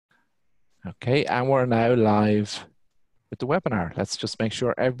Okay, and we're now live with the webinar. Let's just make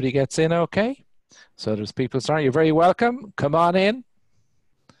sure everybody gets in okay. So there's people starting. You're very welcome. Come on in.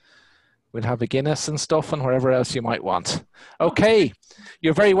 We'll have a Guinness and stuff and wherever else you might want. Okay,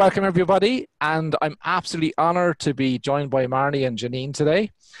 you're very welcome, everybody. And I'm absolutely honored to be joined by Marnie and Jeanine today.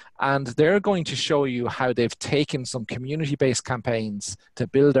 And they're going to show you how they've taken some community-based campaigns to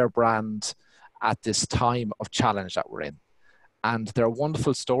build their brand at this time of challenge that we're in. And they're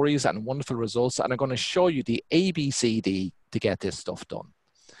wonderful stories and wonderful results. And I'm going to show you the ABCD to get this stuff done.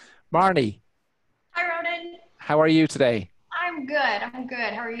 Marnie. Hi, Ronan. How are you today? I'm good. I'm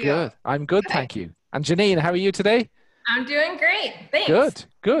good. How are you? Good. I'm good, thank you. And Jeanine, how are you today? I'm doing great. Thanks. Good,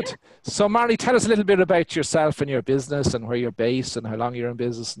 good. So Marnie, tell us a little bit about yourself and your business and where you're based and how long you're in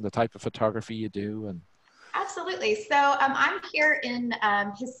business and the type of photography you do. And Absolutely. So I'm here in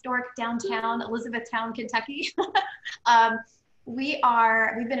historic downtown Elizabethtown, Kentucky. We've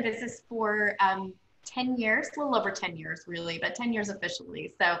been in business for 10 years, a little over 10 years really, but 10 years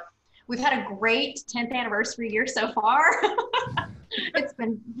officially. So we've had a great 10th anniversary year so far. It's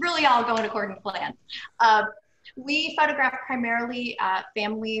been really all going according to plan. We photograph primarily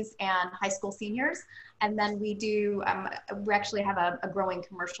families and high school seniors. And then we actually have a growing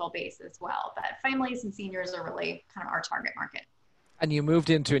commercial base as well. But families and seniors are really kind of our target market. And you moved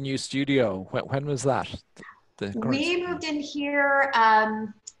into a new studio. When was that? We moved in here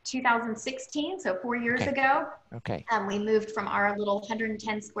 2016, so 4 years ago. Okay. We moved from our little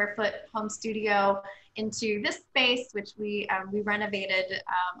 110 square foot home studio into this space, which we renovated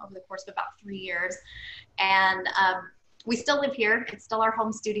over the course of about 3 years. And we still live here. It's still our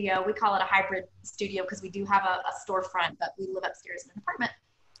home studio. We call it a hybrid studio because we do have a storefront, but we live upstairs in an apartment.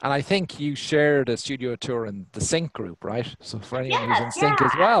 And I think you shared a studio tour in the Sync group, right? So for anyone who's in Sync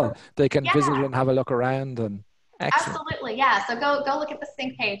as well, they can visit and have a look around. And excellent. Absolutely, yeah. So go look at the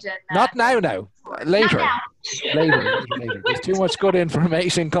Sync page. And not now, later. Not now. later. There's too much good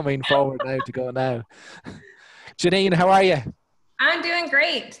information coming forward now to go now. Jeanine, how are you? I'm doing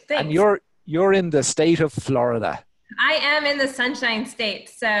great. Thanks. And you're in the state of Florida. I am in the Sunshine State.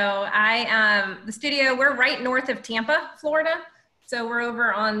 So the studio, we're right north of Tampa, Florida. So we're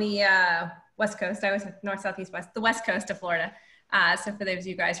over on the West Coast. I was north, south, east, west, the West Coast of Florida. So for those of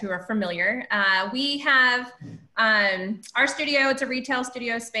you guys who are familiar, we have our studio. It's a retail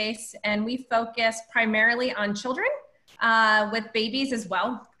studio space, and we focus primarily on children with babies as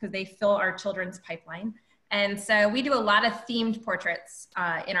well, because they fill our children's pipeline. And so we do a lot of themed portraits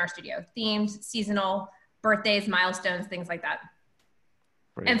in our studio, themed, seasonal, birthdays, milestones, things like that.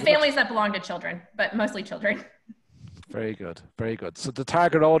 And families that belong to children, but mostly children. Very good, very good. So the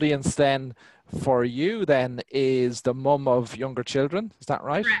target audience then for you then is the mum of younger children, is that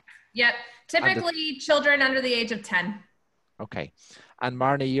right? Correct. Yep, typically children under the age of 10. Okay. And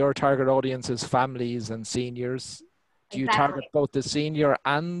Marnie, your target audience is families and seniors. Do you target both the senior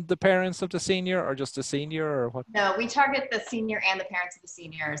and the parents of the senior, or just the senior, or what? No, we target the senior and the parents of the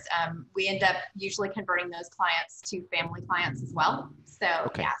seniors. We end up usually converting those clients to family clients as well. So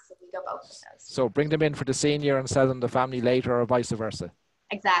yeah, so we go both of those. So bring them in for the senior and sell them the family later, or vice versa.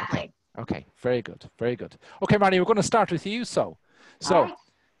 Exactly. Okay. Very good. Very good. Okay, Marnie, we're going to start with you. So right.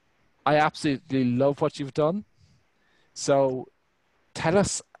 I absolutely love what you've done. So tell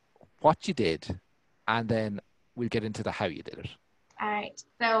us what you did, and then we'll get into the how you did it. All right.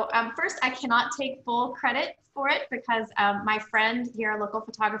 So first, I cannot take full credit for it because my friend here, a local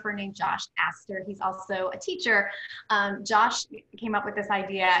photographer named Josh Astor, he's also a teacher. Josh came up with this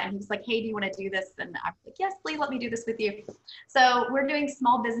idea, and he was like, hey, do you want to do this? And I was like, yes, please let me do this with you. So we're doing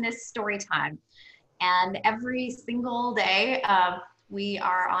small business story time. And every single day, we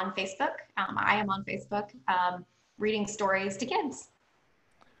are on Facebook. I am on Facebook reading stories to kids.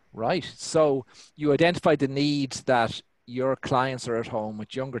 Right. So you identified the need that your clients are at home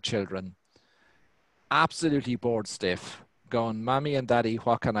with younger children, absolutely bored stiff, going, Mommy and Daddy,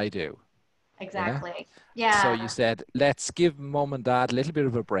 what can I do? Exactly. Yeah. So you said, let's give Mom and Dad a little bit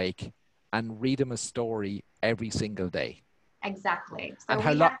of a break and read them a story every single day. Exactly. So and we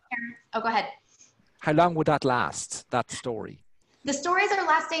have parents. Oh, go ahead. How long would that last, that story? The stories are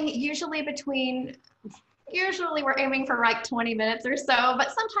lasting usually we're aiming for like 20 minutes or so, but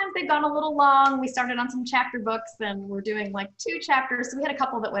sometimes they've gone a little long. We started on some chapter books and we're doing like 2 chapters. So we had a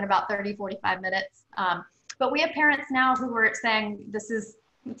couple that went about 30, 45 minutes. But we have parents now who are saying it's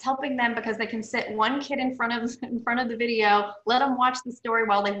helping them because they can sit one kid in front of the video, let them watch the story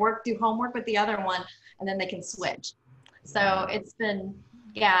while they do homework with the other one, and then they can switch. So it's been,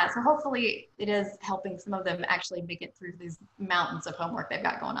 so hopefully it is helping some of them actually make it through these mountains of homework they've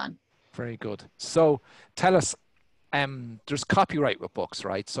got going on. Very good. So tell us, there's copyright with books,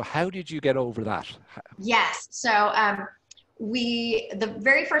 right? So how did you get over that? Yes. So the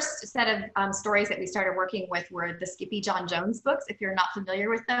very first set of stories that we started working with were the Skippy John Jones books. If you're not familiar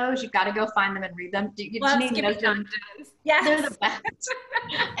with those, you've got to go find them and read them. Love Jeanine, Skippy John Jones. Yes. They're the best.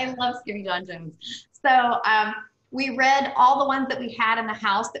 I love Skippy John Jones. So we read all the ones that we had in the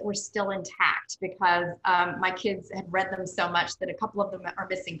house that were still intact because my kids had read them so much that a couple of them are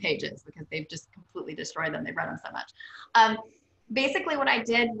missing pages because they've just completely destroyed them. They've read them so much. Basically what I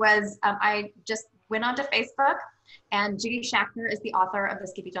did was I just went onto Facebook, and Judy Schaffner is the author of the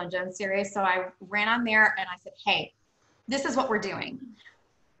Skippy John Jones series. So I ran on there and I said, hey, this is what we're doing.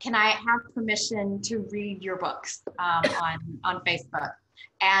 Can I have permission to read your books on Facebook?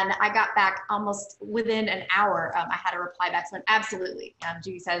 And I got back almost within an hour. I had a reply back saying, absolutely.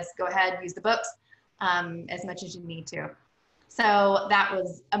 Judy says, go ahead, use the books as much as you need to. So that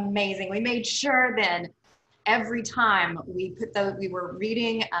was amazing. We made sure then every time we were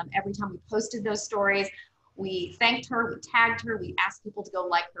reading, every time we posted those stories, we thanked her, we tagged her, we asked people to go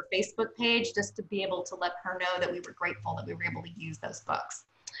like her Facebook page just to be able to let her know that we were grateful that we were able to use those books.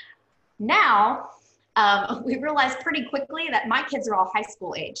 Now, we realized pretty quickly that my kids are all high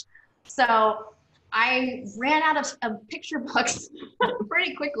school age. So I ran out of picture books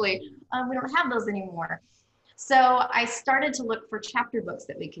pretty quickly. We don't have those anymore. So I started to look for chapter books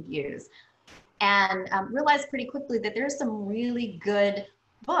that we could use and realized pretty quickly that there's some really good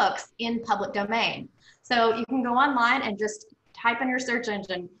books in public domain. So you can go online and just type in your search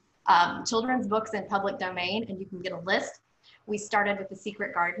engine, children's books in public domain, and you can get a list. We started with The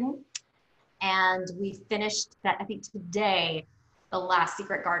Secret Garden, and we finished that, I think today, the last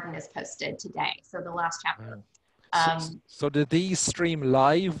Secret Garden is posted today. So the last chapter. So did these stream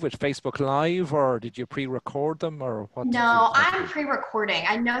live with Facebook Live, or did you pre-record them, or what? No, I'm pre-recording.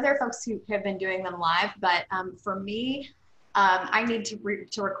 I know there are folks who have been doing them live, but for me, I need to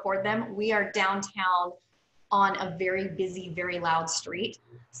record them. We are downtown on a very busy, very loud street.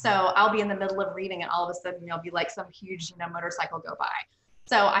 So I'll be in the middle of reading and all of a sudden there'll be like some huge, motorcycle go by.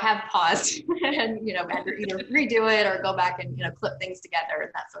 So I have paused and, had to either redo it or go back and, clip things together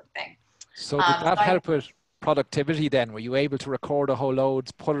and that sort of thing. So did that help with productivity then? Were you able to record a whole load,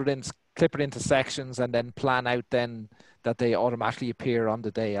 clip it into sections, and then plan out then that they automatically appear on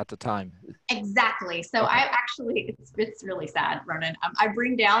the day at the time? Exactly. So okay. I actually, it's really sad, Ronan. I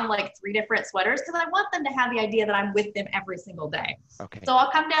bring down like 3 different sweaters because I want them to have the idea that I'm with them every single day. Okay. So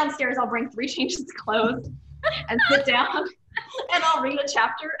I'll come downstairs, I'll bring 3 changes of clothes and sit down and I'll read a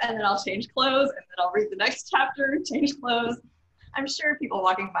chapter and then I'll change clothes and then I'll read the next chapter, change clothes. I'm sure people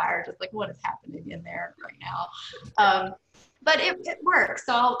walking by are just like, what is happening in there right now? But it works.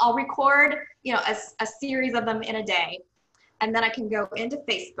 So I'll record, a series of them in a day, and then I can go into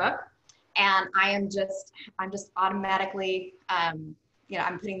Facebook, and I'm just automatically, I'm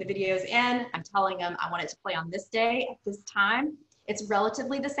putting the videos in. I'm telling them I want it to play on this day at this time. It's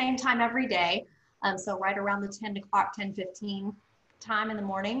relatively the same time every day. So right around the 10 o'clock, 10:15 time in the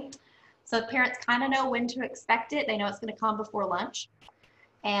morning. So the parents kind of know when to expect it. They know it's going to come before lunch.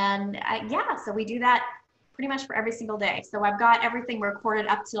 And so we do that pretty much for every single day. So I've got everything recorded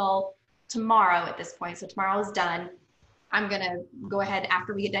up till tomorrow at this point. So tomorrow is done. I'm going to go ahead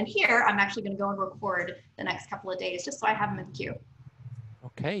after we get done here. I'm actually going to go and record the next couple of days just so I have them in the queue.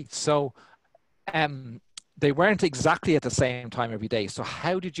 Okay. So they weren't exactly at the same time every day. So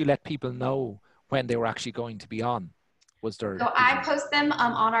how did you let people know when they were actually going to be on? Was there? So I post them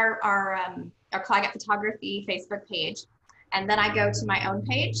on our Clagget Photography Facebook page. And then I go to my own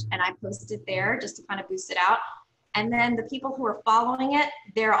page and I post it there just to kind of boost it out. And then the people who are following it,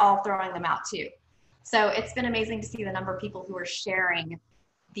 they're all throwing them out too. So it's been amazing to see the number of people who are sharing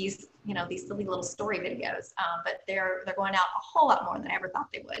these, these silly little story videos. But they're going out a whole lot more than I ever thought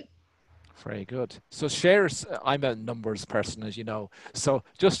they would. Very good. So shares, I'm a numbers person, as you know. So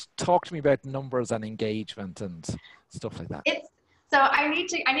just talk to me about numbers and engagement and stuff like that. So I need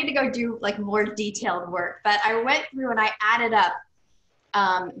to go do like more detailed work, but I went through and I added up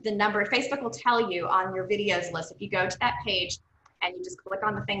the number. Facebook will tell you on your videos list, if you go to that page and you just click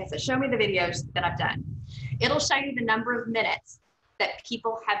on the thing that says, show me the videos that I've done. It'll show you the number of minutes that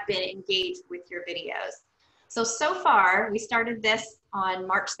people have been engaged with your videos. So far, we started this on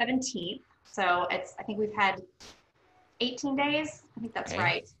March 17th. So I think we've had 18 days. I think that's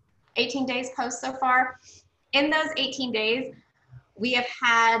right. 18 days post so far. In those 18 days, we have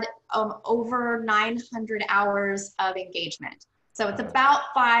had over 900 hours of engagement. So it's about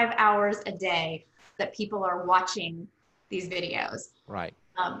 5 hours a day that people are watching these videos. Right.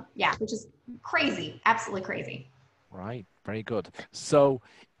 Which is crazy, absolutely crazy. Right, very good. So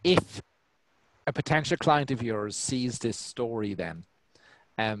if a potential client of yours sees this story then,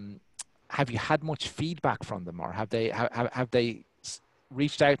 have you had much feedback from them, or have they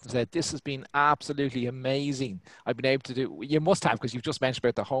reached out and said, this has been absolutely amazing, I've been able to do? You must have, because you've just mentioned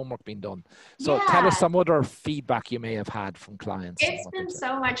about the homework being done. So tell us some other feedback you may have had from clients. It's been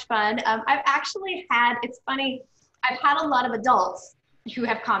so much fun. I've actually had, it's funny, I've had a lot of adults who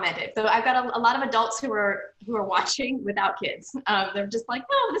have commented. So I've got a lot of adults who are watching without kids. They're just like,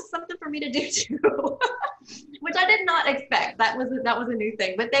 oh, this is something for me to do too, which I did not expect. That was a new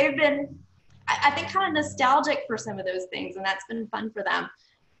thing. But they've been, I think, kind of nostalgic for some of those things, and that's been fun for them.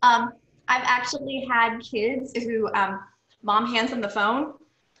 I've actually had kids who mom hands them the phone,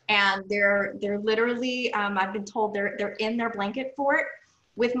 and they're literally, I've been told they're in their blanket fort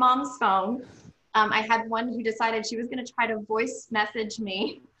with mom's phone. I had one who decided she was going to try to voice message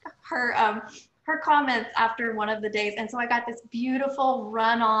me her comments after one of the days. And so I got this beautiful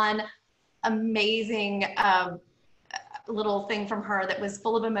run-on, amazing little thing from her that was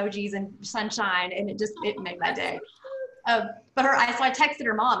full of emojis and sunshine, and it made my day. But so I texted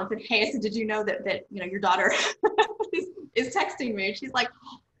her mom and said, hey, I said, did you know that your daughter is texting me? She's like,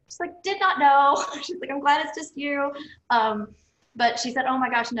 did not know. She's like, I'm glad it's just you. But she said, oh my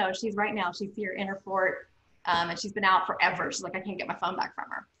gosh, no, she's right now. She's here in her fort, and she's been out forever. She's like, I can't get my phone back from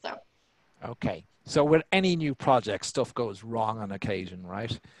her. So. Okay. So with any new project, stuff goes wrong on occasion,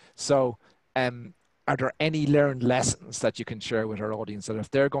 right? So are there any learned lessons that you can share with our audience that if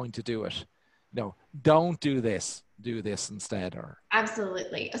they're going to do it, don't do this, do this instead? Or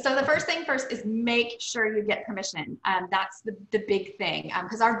Absolutely. So the first thing first is make sure you get permission. That's the big thing.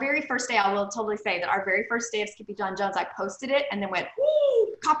 Because our very first day, I will totally say that our very first day of Skippy John Jones, I posted it and then went,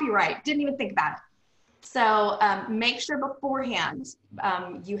 woo, copyright, didn't even think about it. So make sure beforehand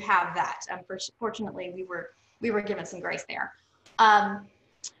you have that. Fortunately, we were given some grace there.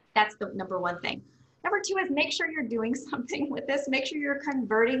 That's the number one thing. Number two is make sure you're doing something with this. Make sure you're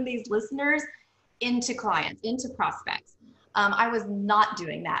converting these listeners into clients, into prospects. I was not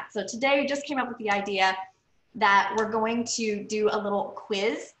doing that. So today we just came up with the idea that we're going to do a little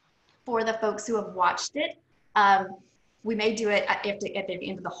quiz for the folks who have watched it. We may do it at the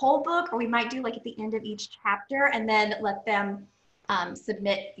end of the whole book, or we might do like at the end of each chapter, and then let them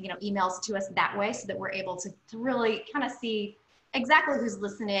submit emails to us that way, so that we're able to really kind of see exactly who's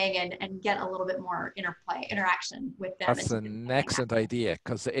listening and get a little bit more interaction with them. That's an excellent idea,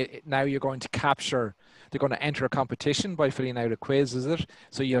 because now you're going to capture, they're going to enter a competition by filling out a quiz, is it?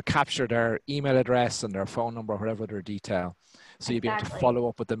 So you'll capture their email address and their phone number, whatever their detail. So you'll be able to follow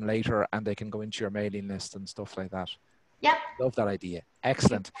up with them later, and they can go into your mailing list and stuff like that. Yep. Love that idea.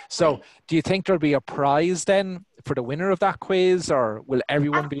 Excellent. So do you think there'll be a prize then for the winner of that quiz, or will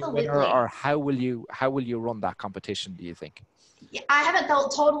everyone be a winner, or how will you run that competition, do you think? I haven't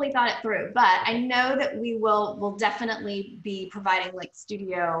totally thought it through, but I know that we'll definitely be providing like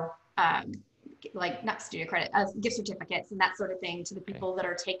studio, not studio credit, gift certificates and that sort of thing to the people that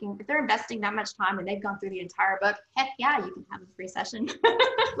are taking, if they're investing that much time and they've gone through the entire book, heck yeah, you can have a free session.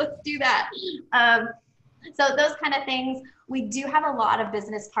 Let's do that. So those kind of things. We do have a lot of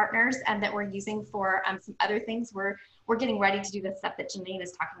business partners that we're using for some other things. We're getting ready to do the stuff that Jeanine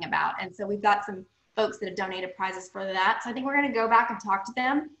is talking about. And so we've got some folks that have donated prizes for that. So I think we're going to go back and talk to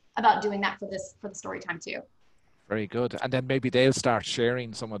them about doing that for the story time too. Very good. And then maybe they'll start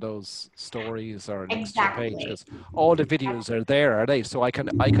sharing some of those stories or links to your page, because all the videos are there, are they? So I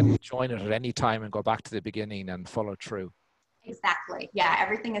can join it at any time and go back to the beginning and follow through. Exactly. Yeah,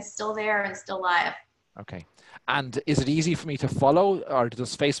 everything is still there and still live. Okay. And is it easy for me to follow, or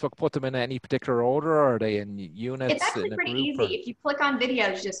does Facebook put them in any particular order, or are they in units? It's actually pretty easy. If you click on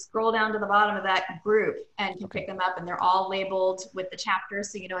videos, just scroll down to the bottom of that group and you pick them up, and they're all labeled with the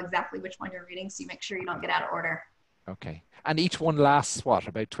chapters, so you know exactly which one you're reading, so you make sure you don't get out of order. Okay. And each one lasts what,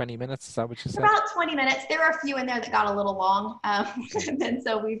 about 20 minutes? Is that what you said? About 20 minutes. There are a few in there that got a little long, and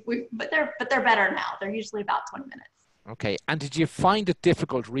so but they're better now. They're usually about 20 minutes. Okay. And did you find it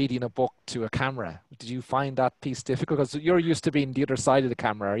difficult reading a book to a camera? Did you find that piece difficult? Because you're used to being the other side of the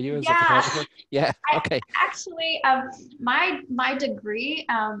camera, are you? As a photographer? Yeah. Okay. Actually, my degree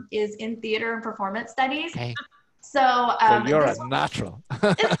is in theater and performance studies. Okay. So you're a natural.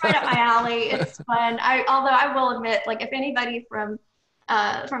 It's right up my alley. It's fun. Although I will admit, like, if anybody from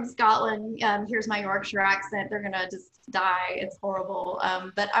Scotland hears my Yorkshire accent, they're gonna just die. It's horrible.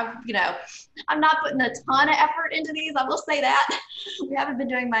 But I'm not putting a ton of effort into these. I will say that. We haven't been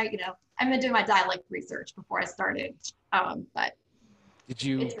doing my, I've been doing my dialect research before I started. But it's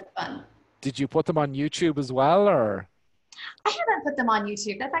been fun. Did you put them on YouTube as well, or? I haven't put them on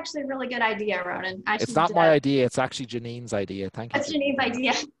YouTube. That's actually a really good idea, Ronan. It's not my idea. It's actually Janine's idea. Thank you. That's Janine's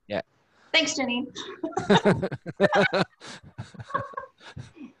idea. Yeah. Thanks, Jeanine.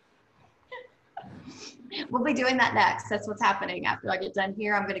 We'll be doing that next. That's what's happening after I get done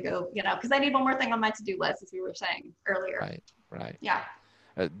here. I'm going to go, because I need one more thing on my to-do list, as we were saying earlier. Right, right. Yeah.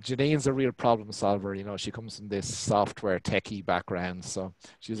 Janine's a real problem solver. She comes from this software techie background, so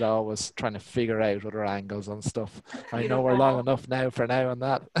she's always trying to figure out other angles on stuff. I know we're long enough now on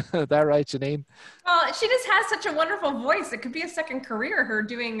that. Is that right, Jeanine? Well, she just has such a wonderful voice. It could be a second career, her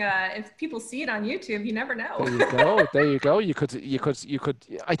doing, if people see it on YouTube, you never know. There you go. There you go. You could,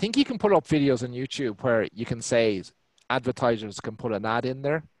 I think you can put up videos on YouTube where you can say advertisers can put an ad in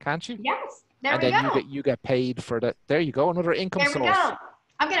there, can't you? Yes. There and we then go. you get paid for that. There you go. Another income source. There we go.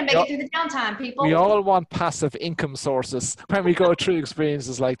 I'm going to make it through the downtime, people. We all want passive income sources when we go through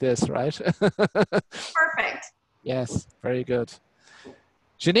experiences like this, right? Perfect. Yes, very good.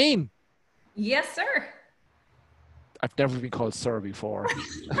 Jeanine. Yes, sir. I've never been called sir before.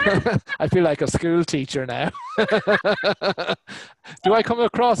 I feel like a school teacher now. Do I come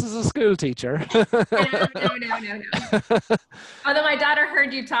across as a school teacher? No. Although my daughter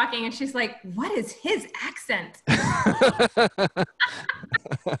heard you talking and she's like, what is his accent?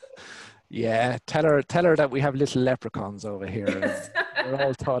 Yeah, tell her that we have little leprechauns over here. Yes. We're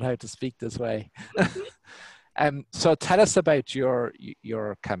all taught how to speak this way. So tell us about your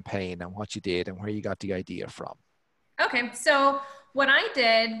campaign and what you did and where you got the idea from. Okay, so what I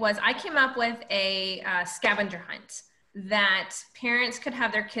did was I came up with a scavenger hunt that parents could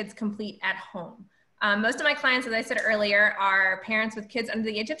have their kids complete at home. Most of my clients, as I said earlier, are parents with kids under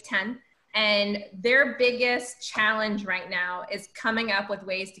the age of 10, and their biggest challenge right now is coming up with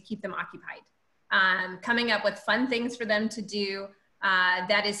ways to keep them occupied, coming up with fun things for them to do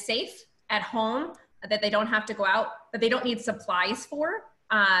that is safe at home, that they don't have to go out, that they don't need supplies for.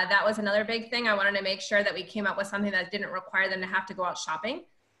 That was another big thing. I wanted to make sure that we came up with something that didn't require them to have to go out shopping.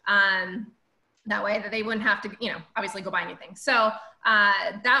 That way that they wouldn't have to, obviously go buy anything. So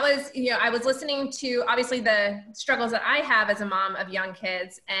that was, I was listening to obviously the struggles that I have as a mom of young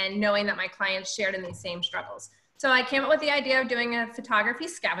kids and knowing that my clients shared in these same struggles. So I came up with the idea of doing a photography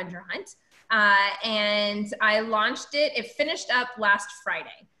scavenger hunt and I launched it. It finished up last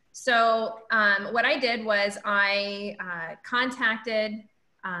Friday. So what I did was I contacted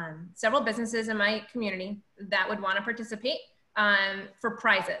several businesses in my community that would want to participate for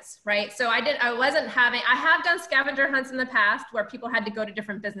prizes, right? So I have done scavenger hunts in the past where people had to go to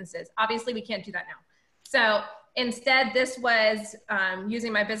different businesses. Obviously we can't do that now. So instead this was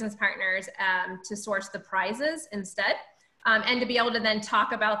using my business partners to source the prizes instead and to be able to then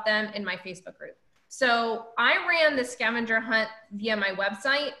talk about them in my Facebook group. So I ran the scavenger hunt via my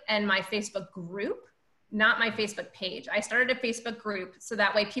website and my Facebook group, not my Facebook page. I started a Facebook group so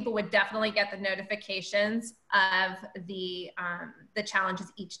that way people would definitely get the notifications of the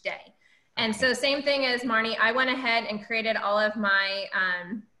challenges each day. And so same thing as Marnie, I went ahead and created all of my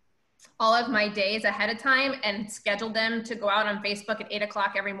days ahead of time and scheduled them to go out on Facebook at 8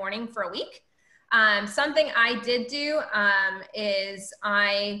 o'clock every morning for a week. Something I did do is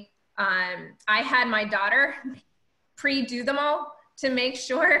I had my daughter pre-do them all to make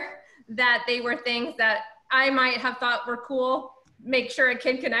sure that they were things that I might have thought were cool, make sure a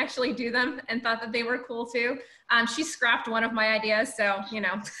kid can actually do them and thought that they were cool too. She scrapped one of my ideas, so, so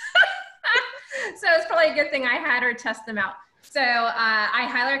it's probably a good thing I had her test them out. So I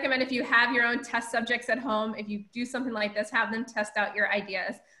highly recommend if you have your own test subjects at home, if you do something like this, have them test out your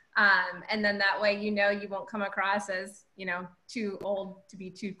ideas. And then that way, you won't come across as, too old to be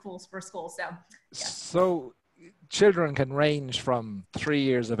too cool for school. So, yeah. So children can range from 3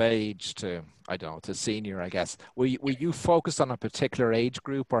 years of age to, I don't know, to senior, I guess. Were you focused on a particular age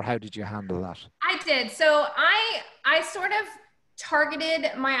group or how did you handle that? I did. So I sort of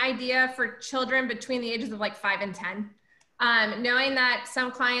targeted my idea for children between the ages of like 5 and 10, knowing that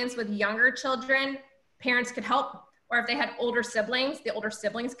some clients with younger children, parents could help. Or if they had older siblings, the older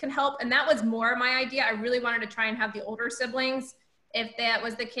siblings can help. And that was more my idea. I really wanted to try and have the older siblings, if that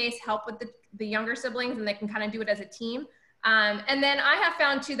was the case, help with the younger siblings and they can kind of do it as a team. And then I have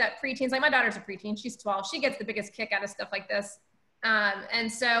found too that preteens, like my daughter's a preteen, she's 12, she gets the biggest kick out of stuff like this.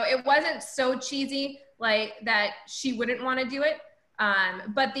 And so it wasn't so cheesy like that she wouldn't want to do it.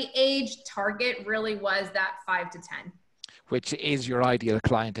 But the age target really was that 5 to 10. Which is your ideal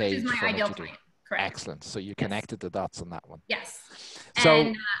client age. Which is my ideal client. Correct. Excellent. So you connected the dots on that one. Yes. So,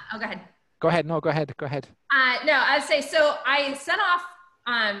 and, go ahead. Go ahead. No, go ahead. Go ahead. No, I'd say, so I set off,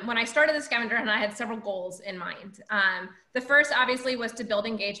 when I started the scavenger hunt, I had several goals in mind. The first obviously was to build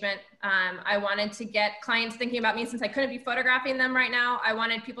engagement. I wanted to get clients thinking about me since I couldn't be photographing them right now. I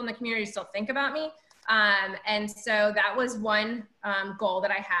wanted people in the community to still think about me. And so that was one goal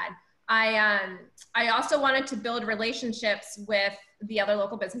that I had. I also wanted to build relationships with the other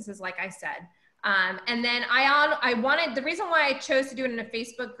local businesses, like I said. And then the reason why I chose to do it in a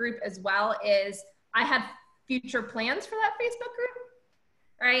Facebook group as well is I had future plans for that Facebook group,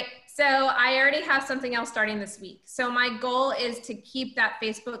 right? So I already have something else starting this week. So my goal is to keep that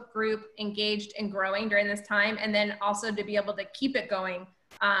Facebook group engaged and growing during this time, and then also to be able to keep it going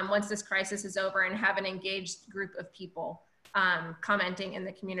once this crisis is over and have an engaged group of people commenting in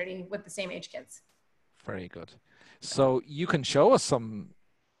the community with the same age kids. Very good. So you can show us some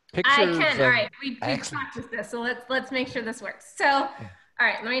pictures. I can. All right. We practiced this, so let's make sure this works. So, all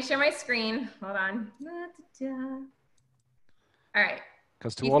right, let me share my screen. Hold on. All right.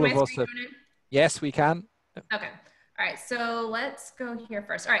 Because to all of us that, yes, we can. Okay. All right. So let's go here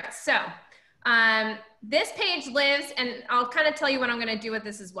first. All right. So this page lives, and I'll kind of tell you what I'm going to do with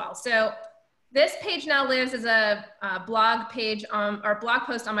this as well. So this page now lives as a blog page or blog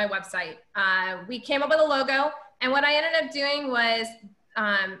post on my website. We came up with a logo, and what I ended up doing was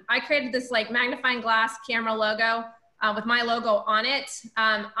I created this like magnifying glass camera logo with my logo on it.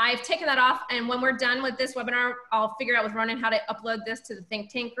 I've taken that off, and when we're done with this webinar, I'll figure out with Ronan how to upload this to the Think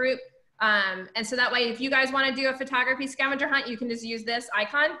Tank group. And so that way, if you guys want to do a photography scavenger hunt, you can just use this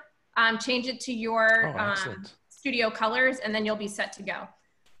icon, change it to your studio colors, and then you'll be set to go.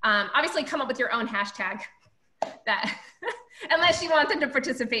 Obviously, come up with your own hashtag, that unless you want them to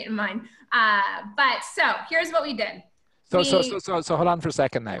participate in mine. But so here's what we did. So hold on for a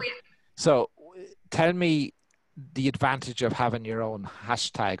second now. So tell me the advantage of having your own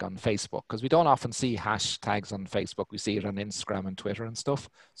hashtag on Facebook, because we don't often see hashtags on Facebook. We see it on Instagram and Twitter and stuff.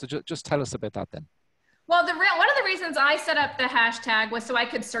 So just tell us about that then. Well, one of the reasons I set up the hashtag was so I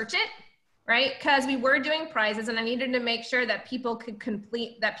could search it, right? Because we were doing prizes, and I needed to make sure that people could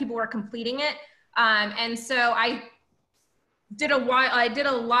people were completing it. And so I did a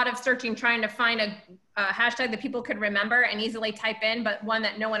lot of searching, trying to find a hashtag that people could remember and easily type in, but one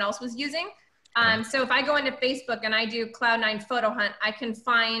that no one else was using. So if I go into Facebook and I do Cloud9 Photo Hunt, I can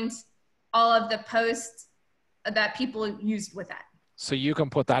find all of the posts that people used with that. So you can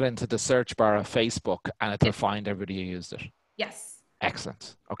put that into the search bar of Facebook and it'll find everybody who used it. Yes.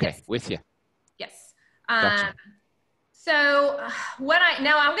 Excellent. Okay, yes. With you. Yes. Gotcha. So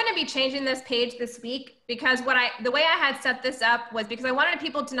now I'm going to be changing this page this week, because the way I had set this up was because I wanted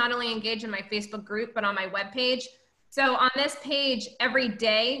people to not only engage in my Facebook group, but on my webpage. So on this page, every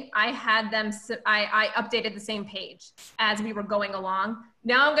day I had them, I updated the same page as we were going along.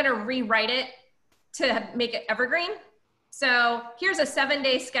 Now I'm going to rewrite it to make it evergreen. So here's a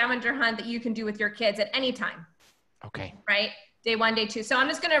 7-day scavenger hunt that you can do with your kids at any time. Okay. Right? Day 1, day 2. So I'm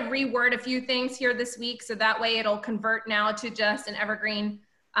just going to reword a few things here this week, so that way it'll convert now to just an evergreen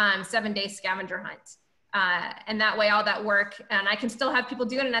 7-day scavenger hunt. And that way all that work, and I can still have people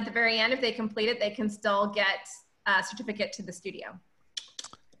do it, and at the very end, if they complete it, they can still get a certificate to the studio.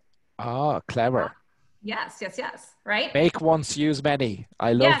 Oh, clever. Yes, yes, yes. Right? Make once, use many.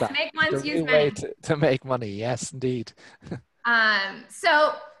 I love that. Yes, make once, use many. Way to make money. Yes, indeed.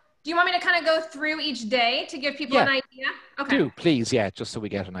 So do you want me to kind of go through each day to give people an idea? Okay. Do, please. Yeah, just so we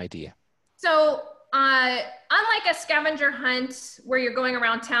get an idea. So unlike a scavenger hunt where you're going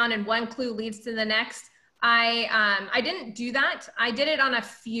around town and one clue leads to the next, I didn't do that. I did it on a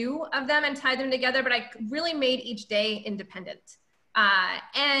few of them and tied them together, but I really made each day independent.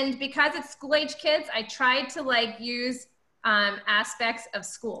 And because it's school age kids, I tried to use aspects of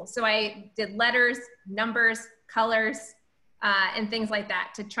school. So I did letters, numbers, colors, and things like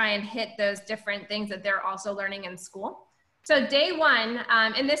that to try and hit those different things that they're also learning in school. So day 1,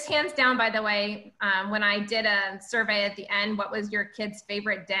 and this hands down, by the way, when I did a survey at the end, what was your kid's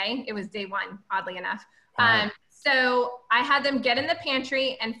favorite day? It was day 1, oddly enough. Wow. So I had them get in the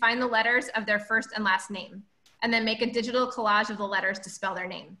pantry and find the letters of their first and last name, and then make a digital collage of the letters to spell their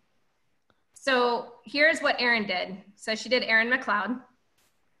name. So here's what Erin did. So she did Erin McLeod.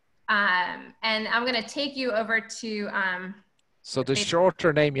 And I'm going to take you over to... so the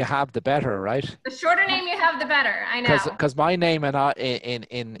shorter name you have, the better, right? The shorter name you have, the better. I know. Because my name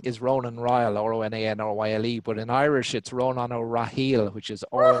is Ronan Ryle, R-O-N-A-N-R-Y-L-E, but in Irish it's Ronan O'Rahill, which is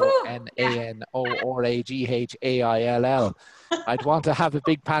R-O-N-A-N-O-R-A-G-H-A-I-L-L. I'd want to have a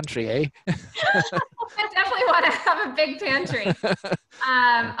big pantry, eh? I definitely want to have a big pantry. Okay.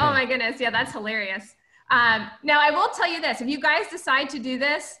 Oh my goodness. Yeah, that's hilarious. Now I will tell you this, if you guys decide to do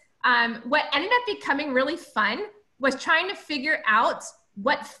this, what ended up becoming really fun was trying to figure out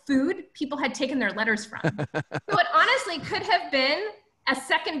what food people had taken their letters from. So it honestly could have been a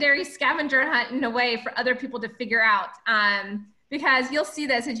secondary scavenger hunt in a way for other people to figure out. Because you'll see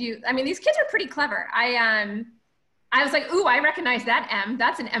this as these kids are pretty clever. I was like, ooh, I recognize that M.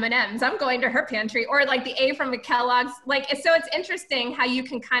 That's an M&M's. I'm going to her pantry. Or like the A from McLeod's. Like, so it's interesting how you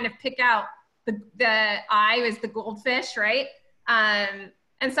can kind of pick out the I is the goldfish, right? And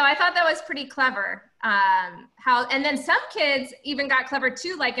so I thought that was pretty clever. And then some kids even got clever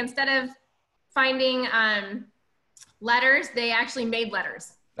too. Like instead of finding letters, they actually made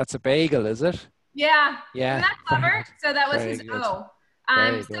letters. That's a bagel, is it? Yeah. Yeah. Isn't that clever? So that was Very his good. O.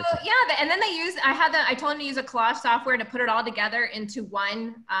 Very So good. yeah, and then I told him to use a collage software to put it all together into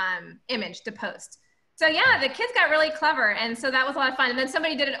one image to post. So yeah, the kids got really clever. And so that was a lot of fun. And then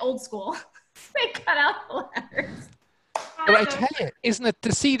somebody did it old school. They cut out the letters. But I tell you, isn't it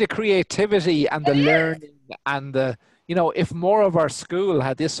to see the creativity and the learning and the, you know, if more of our school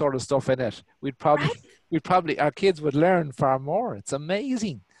had this sort of stuff in it, our kids would learn far more. It's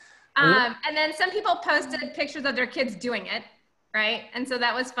amazing. And then some people posted pictures of their kids doing it, right? And so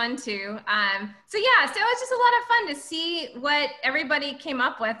that was fun too. So yeah, so it was just a lot of fun to see what everybody came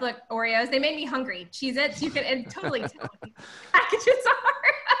up with. Look, Oreos, they made me hungry. Cheez-Its, you can totally tell what the packages are.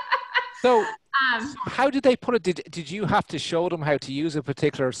 So how did they put it? Did you have to show them how to use a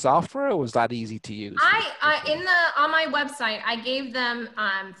particular software, or was that easy to use? On my website, I gave them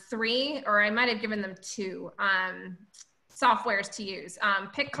 3, or I might have given them 2 softwares to use.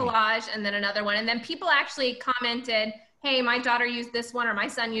 Pick Collage and then another one. And then people actually commented, hey, my daughter used this one or my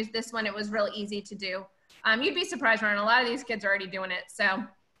son used this one. It was real easy to do. You'd be surprised, Ron, a lot of these kids are already doing it. So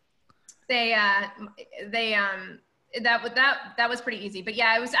that was pretty easy. But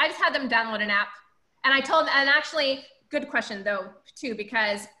yeah, I just had them download an app. And and actually, good question though, too,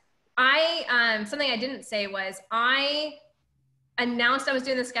 because something I didn't say was I announced I was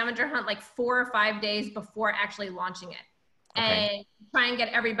doing the scavenger hunt like 4 or 5 days before actually launching it. Okay. And try and get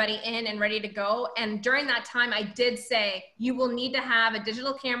everybody in and ready to go. And during that time, I did say, you will need to have a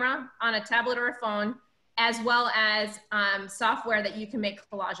digital camera on a tablet or a phone, as well as software that you can make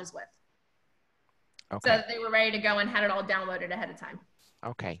collages with. Okay. So that they were ready to go and had it all downloaded ahead of time.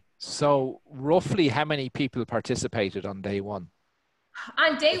 Okay. So roughly how many people participated on day one?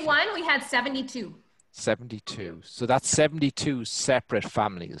 On day one, we had 72. 72. So that's 72 separate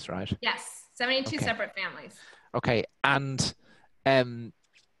families, right? Yes. 72 separate families. Okay. And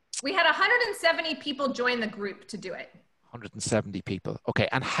we had 170 people join the group to do it. 170 people. Okay.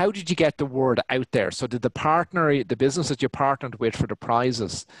 And how did you get the word out there? So did the business that you partnered with for the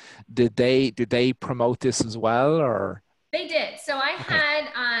prizes, did they promote this as well, or? They did. So I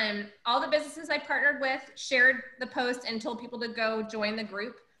had all the businesses I partnered with shared the post and told people to go join the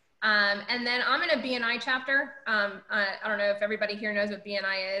group. And then I'm in a BNI chapter. I don't know if everybody here knows what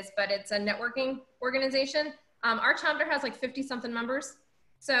BNI is, but it's a networking organization. Our chapter has like 50 something members.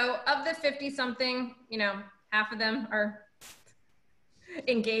 So of the 50 something, half of them are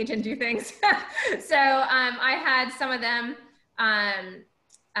engage and do things. So I had some of them,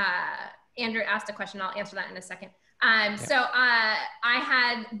 Andrew asked a question. I'll answer that in a second. So I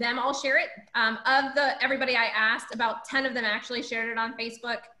had them all share it. Of everybody I asked, about 10 of them actually shared it on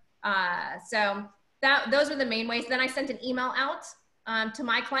Facebook. So those were the main ways. Then I sent an email out to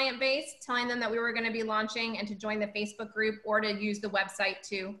my client base, telling them that we were going to be launching and to join the Facebook group or to use the website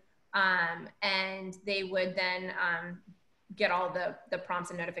too. And they would then get all the prompts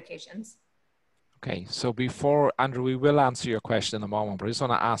and notifications. Okay, so before, Andrew, we will answer your question in a moment, but I just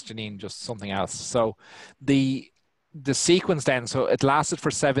want to ask Jeanine just something else. So the sequence then, so it lasted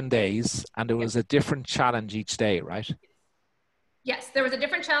for 7 days and there was a different challenge each day, right? Yes, there was a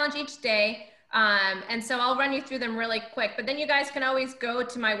different challenge each day. And so I'll run you through them really quick, but then you guys can always go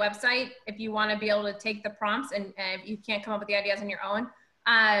to my website if you want to be able to take the prompts and if you can't come up with the ideas on your own.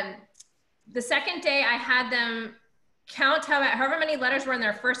 The second day I had them count however many letters were in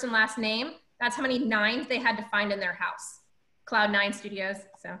their first and last name. That's how many 9s they had to find in their house. Cloud9 Studios.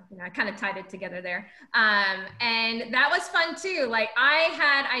 So, I kind of tied it together there. And that was fun too. Like I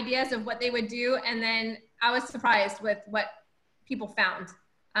had ideas of what they would do. And then I was surprised with what people found.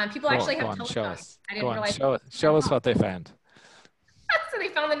 People actually have telephones. I didn't realize. Show us what they found. So they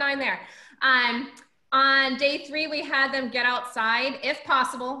found the 9 there. On day 3, we had them get outside if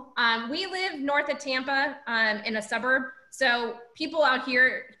possible. We live north of Tampa in a suburb. So people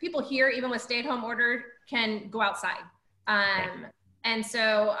here, even with stay-at-home order, can go outside. And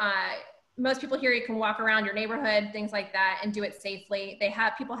so most people here, you can walk around your neighborhood, things like that, and do it safely.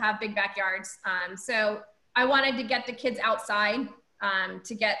 People have big backyards. So I wanted to get the kids outside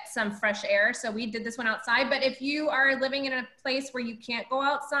to get some fresh air. So we did this one outside. But if you are living in a place where you can't go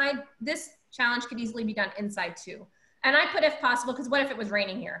outside, this challenge could easily be done inside too. And I put if possible, because what if it was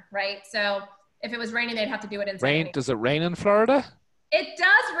raining here, right? So if it was raining, they'd have to do it inside. Does it rain in Florida? It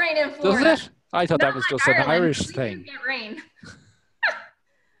does rain in Does Florida. it? I thought Not that was like just an Ireland, Irish but we do thing. get rain.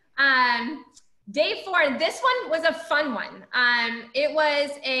 Day 4, this one was a fun one. It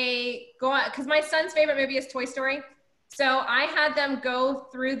was because my son's favorite movie is Toy Story. So I had them go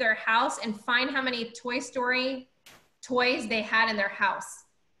through their house and find how many Toy Story toys they had in their house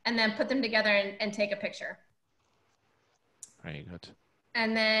and then put them together and take a picture. Very good.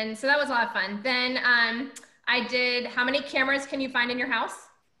 And then, so that was a lot of fun. Then I did, how many cameras can you find in your house?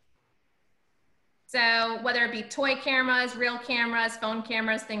 So whether it be toy cameras, real cameras, phone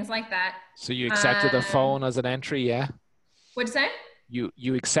cameras, things like that. So you accepted a phone as an entry, yeah? What'd you say?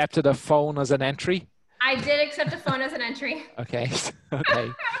 You accepted a phone as an entry? I did accept a phone as an entry. Okay.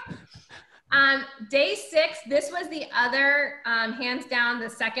 Okay. Day 6, this was the other, hands down, the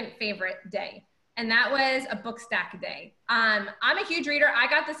second favorite day. And that was a book stack day. I'm a huge reader. I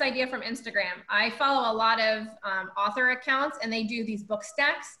got this idea from Instagram. I follow a lot of author accounts, and they do these book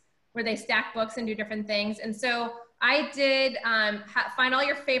stacks where they stack books and do different things. And so I did find all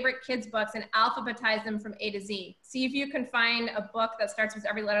your favorite kids' books and alphabetize them from A to Z. See if you can find a book that starts with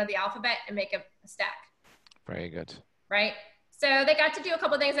every letter of the alphabet and make a stack. Very good. Right? So they got to do a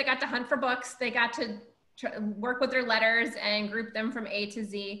couple of things. They got to hunt for books. They got to work with their letters and group them from A to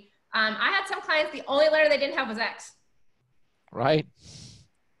Z. I had some clients, the only letter they didn't have was X. Right.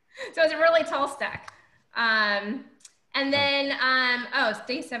 So it was a really tall stack. And then,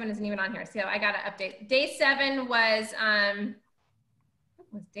 day 7 isn't even on here. So I got to update. Day 7 was, what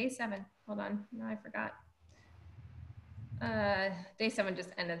was day 7? Hold on. No, I forgot. Day 7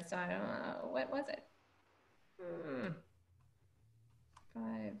 just ended. So I don't know. What was it?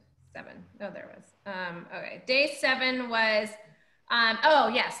 5, 7. Oh, there it was. Okay. Day 7 was, oh,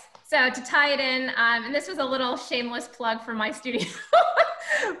 yes. So to tie it in, and this was a little shameless plug for my studio,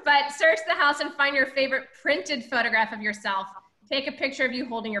 but search the house and find your favorite printed photograph of yourself. Take a picture of you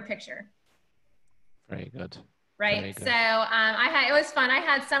holding your picture. Very good. Right. Very good. So it was fun. I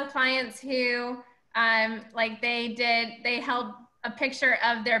had some clients who, they held a picture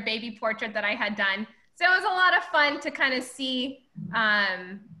of their baby portrait that I had done. So it was a lot of fun to kind of see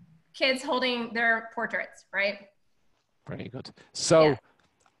kids holding their portraits, right? Very good. So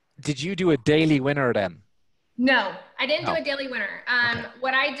did you do a daily winner then? No, I didn't do a daily winner. Okay.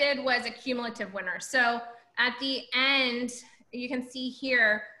 What I did was a cumulative winner. So at the end, you can see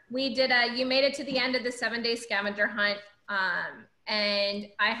here, we did you made it to the end of the 7-day scavenger hunt. And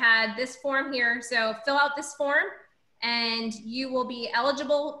I had this form here. So fill out this form and you will be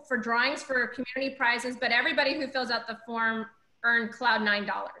eligible for drawings for community prizes, but everybody who fills out the form earned Cloud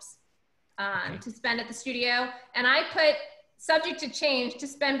 $9 to spend at the studio. And I put subject to change to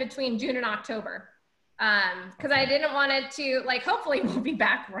spend between June and October. Because I didn't want it to, hopefully we'll be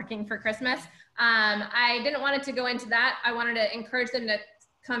back working for Christmas. I didn't want it to go into that. I wanted to encourage them to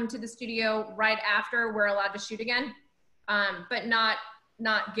come to the studio right after we're allowed to shoot again, but not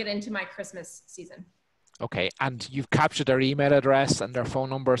get into my Christmas season. Okay, and you've captured their email address and their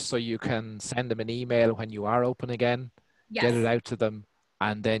phone number so you can send them an email when you are open again, get it out to them,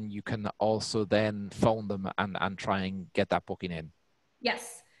 and then you can also then phone them and try and get that booking in.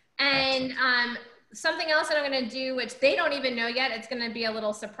 Yes, and something else that I'm going to do, which they don't even know yet, it's going to be a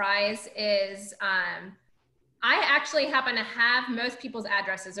little surprise, is I actually happen to have most people's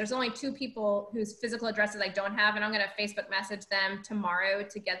addresses. There's only 2 people whose physical addresses I don't have, and I'm going to Facebook message them tomorrow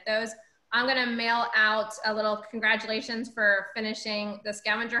to get those. I'm going to mail out a little congratulations for finishing the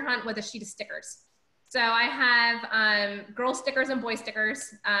scavenger hunt with a sheet of stickers. So I have girl stickers and boy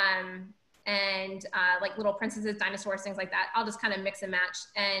stickers, and like little princesses, dinosaurs, things like that. I'll just kind of mix and match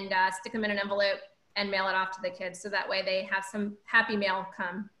and stick them in an envelope and mail it off to the kids. So that way they have some happy mail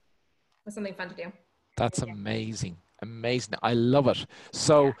come with something fun to do. That's amazing. Amazing. I love it.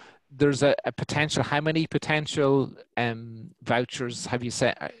 So there's a potential, how many potential vouchers have you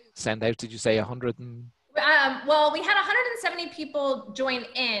sent out? Did you say 100? Well, we had 170 people join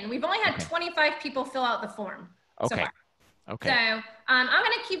in. We've only had 25 people fill out the form so far. Okay. So I'm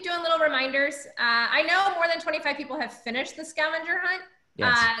going to keep doing little reminders. I know more than 25 people have finished the scavenger hunt.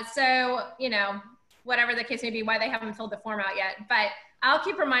 Yes. So, whatever the case may be, why they haven't filled the form out yet. But I'll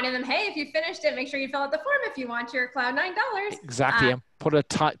keep reminding them, hey, if you finished it, make sure you fill out the form if you want your Cloud $9. Exactly. And put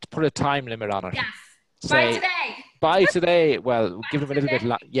a time limit on it. Yes. Say, by today. Well, give them a little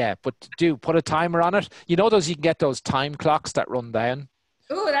bit. But do put a timer on it. You know you can get those time clocks that run down.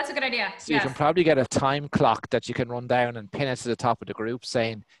 Ooh, that's a good idea. So you can probably get a time clock that you can run down and pin it to the top of the group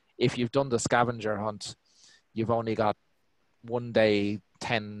saying, if you've done the scavenger hunt, you've only got 1 day,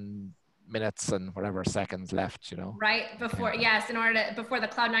 10 minutes and whatever seconds left, you know. Right before, yes, in order to, before the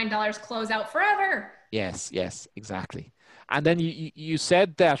Cloud9 close out forever. Yes, yes, exactly. And then you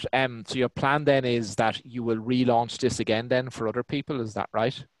said that, so your plan then is that you will relaunch this again then for other people, is that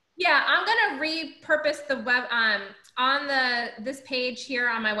right? Yeah, I'm gonna repurpose the web, on this page here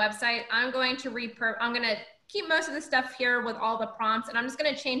on my website. I'm going to I'm gonna keep most of the stuff here with all the prompts, and I'm just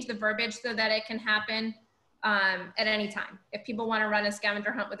gonna change the verbiage so that it can happen at any time. If people wanna run a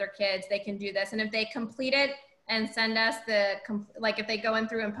scavenger hunt with their kids, they can do this. And if they complete it and send us like if they go in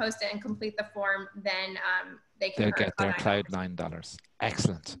through and post it and complete the form, then they'll get their Cloud9.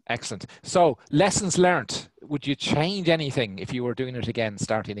 Excellent, excellent. So lessons learned. Would you change anything if you were doing it again,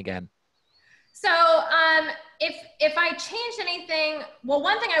 starting again? So if I changed anything, well,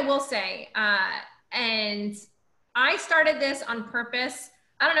 one thing I will say, and I started this on purpose.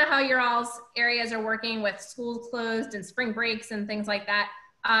 I don't know how your all's areas are working with schools closed and spring breaks and things like that.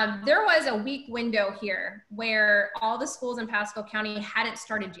 There was a week window here where all the schools in Pasco County hadn't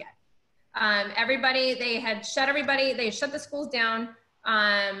started yet. They had shut the schools down.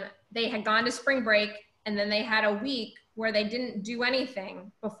 They had gone to spring break, and then they had a week where they didn't do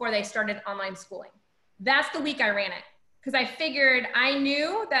anything before they started online schooling. That's the week I ran it. Because I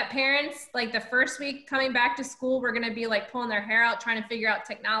knew that parents, like the first week coming back to school, were gonna be like pulling their hair out, trying to figure out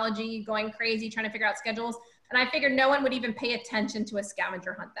technology, going crazy, trying to figure out schedules. And I figured no one would even pay attention to a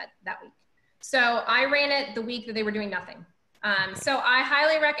scavenger hunt that week. So I ran it the week that they were doing nothing. So I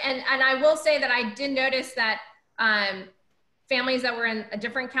highly recommend, and I will say that I did notice that families that were in a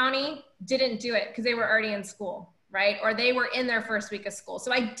different county didn't do it because they were already in school, right? Or they were in their first week of school.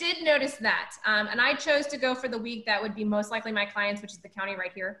 So I did notice that. And I chose to go for the week that would be most likely my clients, which is the county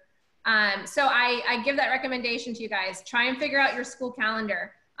right here. So I give that recommendation to you guys. Try and figure out your school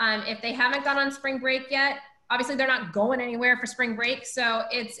calendar. If they haven't gone on spring break yet, obviously they're not going anywhere for spring break. So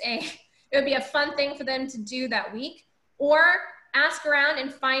it would be a fun thing for them to do that week. Or ask around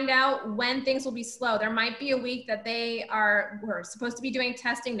and find out when things will be slow. There might be a week that were supposed to be doing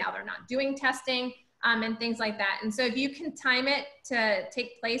testing. Now they're not doing testing, and things like that. And so if you can time it to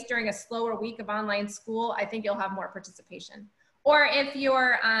take place during a slower week of online school, I think you'll have more participation. Or if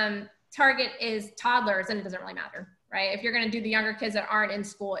your target is toddlers, then it doesn't really matter, right? If you're gonna do the younger kids that aren't in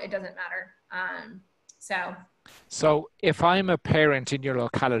school, it doesn't matter. So if I'm a parent in your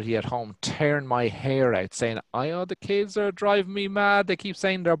locality at home, tearing my hair out saying, oh, the kids are driving me mad. They keep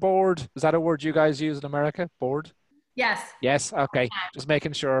saying they're bored. Is that a word you guys use in America? Bored? Yes. Yes. Okay. Just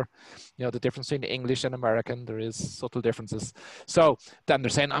making sure, you know, the difference between English and American, there is subtle differences. So then they're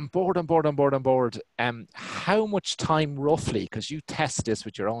saying, I'm bored. How much time roughly, because you test this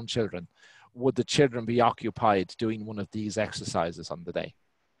with your own children, would the children be occupied doing one of these exercises on the day?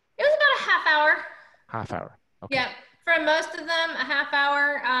 It was about a half hour. Half hour. Okay. Yeah, for most of them, a half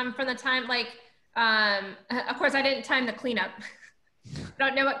hour from the time, of course, I didn't time the cleanup. I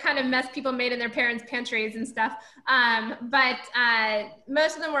don't know what kind of mess people made in their parents' pantries and stuff. But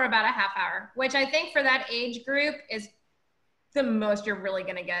most of them were about a half hour, which I think for that age group is the most you're really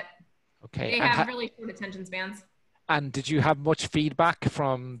going to get. Okay. They have really short attention spans. And did you have much feedback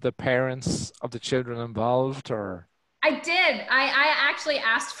from the parents of the children involved, or? I did. I actually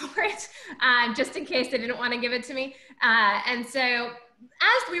asked for it just in case they didn't want to give it to me. And so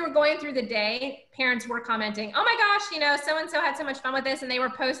as we were going through the day, parents were commenting, oh my gosh, you know, so-and-so had so much fun with this. And they were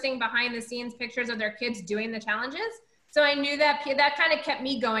posting behind the scenes pictures of their kids doing the challenges. So I knew that kind of kept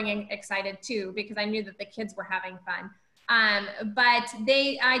me going and excited too, because I knew that the kids were having fun. But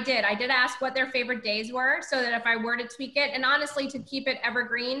I did ask what their favorite days were so that if I were to tweak it, and honestly, to keep it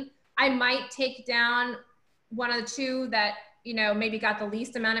evergreen, I might take down one of the two that, you know, maybe got the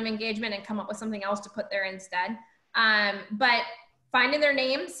least amount of engagement and come up with something else to put there instead. But finding their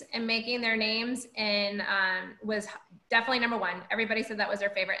names and making their names was definitely number one. Everybody said that was their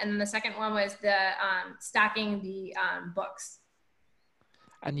favorite. And then the second one was the stacking the books.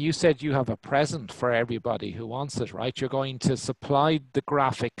 And you said you have a present for everybody who wants it, right? You're going to supply the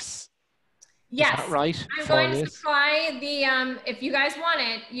graphics. Yes, is that right? I'm going to supply the, if you guys want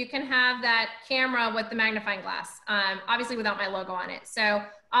it, you can have that camera with the magnifying glass, obviously without my logo on it. So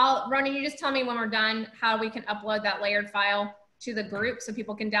Ronan, you just tell me when we're done how we can upload that layered file to the group so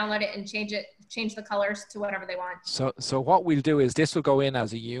people can download it and change the colors to whatever they want. So what we'll do is this will go in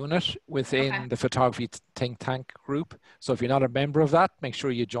as a unit within the Photography Think Tank group. So if you're not a member of that, make sure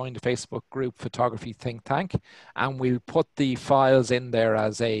you join the Facebook group Photography Think Tank, and we'll put the files in there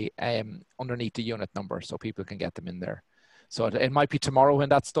as a underneath the unit number so people can get them in there. So it might be tomorrow when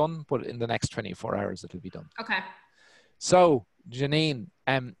that's done, but in the next 24 hours it'll be done. Okay. So Jeanine,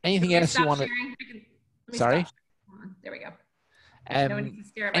 anything else you want to? Sorry. There we go. No one needs to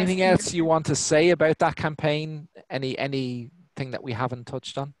stare at my Anything screen. else you want to say about that campaign? Anything that we haven't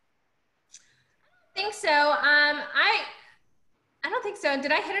touched on? I think so. I don't think so.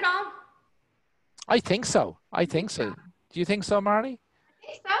 Did I hit it all? I think so. I think so. Do you think so, Marnie? I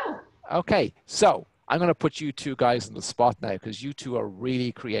think so. Okay, so I'm going to put you two guys on the spot now because you two are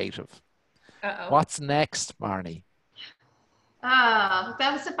really creative. Uh-oh. What's next, Marnie?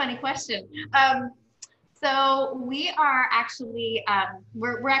 That was a funny question. So we are actually,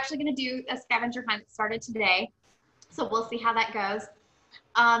 we're actually going to do a scavenger hunt. It started today, so we'll see how that goes.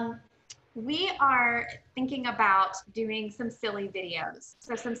 We are thinking about doing some silly videos.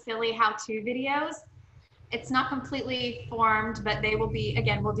 So some silly how-to videos. It's not completely formed, but they will be,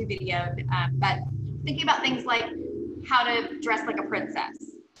 again, we'll do video, but thinking about things like how to dress like a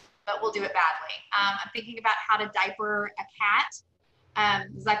princess, but we'll do it badly. I'm thinking about how to diaper a cat,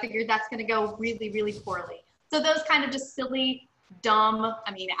 because I figured that's going to go really, really poorly. So those kind of just silly, dumb,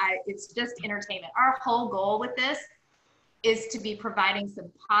 I mean, it's just entertainment. Our whole goal with this is to be providing some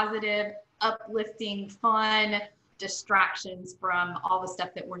positive, uplifting, fun distractions from all the stuff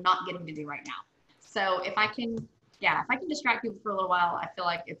that we're not getting to do right now. So if I can distract people for a little while, I feel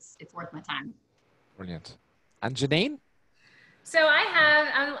like it's worth my time. Brilliant. And Jeanine? So I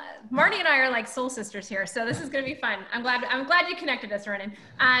have Marnie and I are like soul sisters here, so this is going to be fun. I'm glad you connected us, Ronan.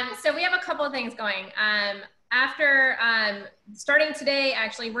 So we have a couple of things going. After starting today,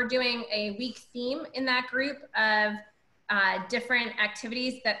 actually, we're doing a week theme in that group of different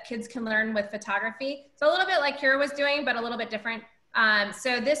activities that kids can learn with photography. So a little bit like Kira was doing, but a little bit different.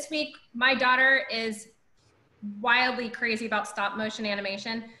 So this week, my daughter is wildly crazy about stop motion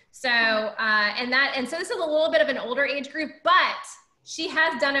animation. So, and so this is a little bit of an older age group, but she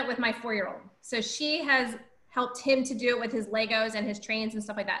has done it with my 4-year-old. So she has helped him to do it with his Legos and his trains and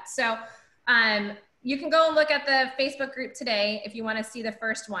stuff like that. So, you can go and look at the Facebook group today if you want to see the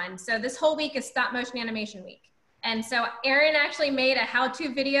first one. So this whole week is stop motion animation week. And so Erin actually made a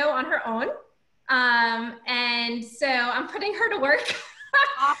how-to video on her own. And so I'm putting her to work.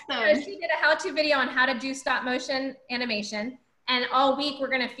 Awesome. She did a how-to video on how to do stop motion animation. And all week we're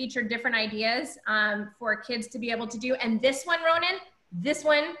going to feature different ideas for kids to be able to do. And this one, Ronan, this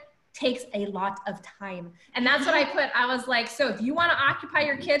one takes a lot of time. And that's what I put. I was like, so if you want to occupy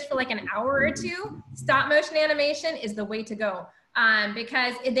your kids for like an hour or two, stop motion animation is the way to go.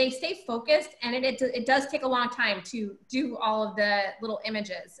 Because they stay focused, and it does take a long time to do all of the little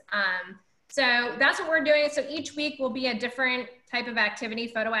images. So that's what we're doing. So each week will be a different type of activity,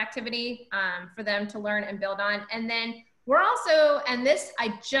 photo activity, for them to learn and build on. And then we're also, and this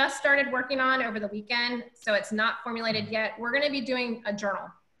I just started working on over the weekend, so it's not formulated yet. We're going to be doing a journal.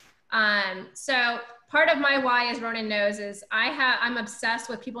 So part of my why, as Ronan knows, is I'm obsessed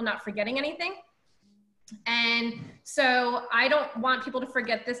with people not forgetting anything. And so I don't want people to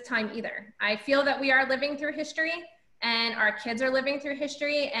forget this time either. I feel that we are living through history, and our kids are living through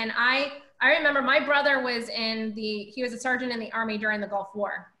history. And I remember my brother he was a sergeant in the Army during the Gulf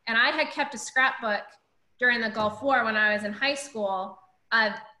War. And I had kept a scrapbook during the Gulf War when I was in high school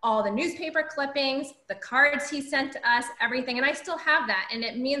of all the newspaper clippings, the cards he sent to us, everything. And I still have that. And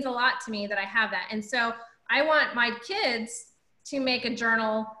it means a lot to me that I have that. And so I want my kids to make a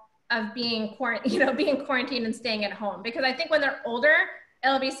journal of being quarantined and staying at home, because I think when they're older,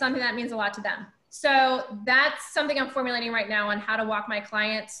 it'll be something that means a lot to them. So that's something I'm formulating right now on how to walk my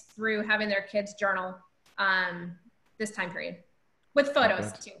clients through having their kids journal this time period. With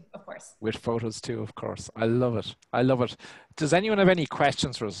photos too, of course. With photos too, of course. I love it. I love it. Does anyone have any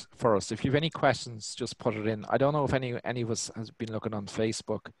questions for us? If you have any questions, just put it in. I don't know if any of us has been looking on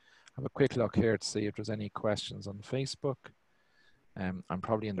Facebook. Have a quick look here to see if there's any questions on Facebook. I'm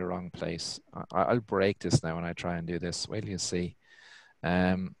probably in the wrong place. I'll break this now when I try and do this. Wait till you see.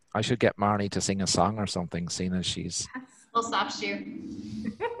 I should get Marnie to sing a song or something, seeing as she's... We'll stop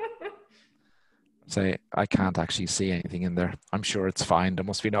you. Say, I can't actually see anything in there. I'm sure it's fine. There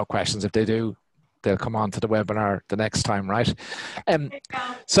must be no questions. If they do, they'll come on to the webinar the next time, right?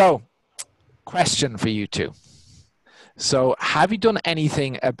 So, question for you two. So, have you done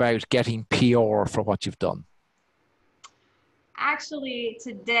anything about getting PR for what you've done? Actually,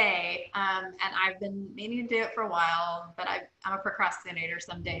 today, and I've been meaning to do it for a while, but I'm a procrastinator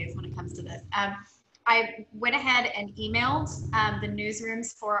some days when it comes to this. I went ahead and emailed the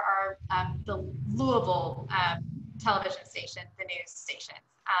newsrooms for our the Louisville television station, the news station,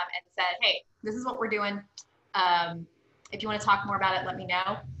 and said, hey, this is what we're doing. If you want to talk more about it, let me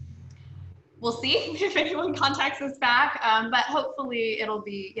know. We'll see if anyone contacts us back, but hopefully it'll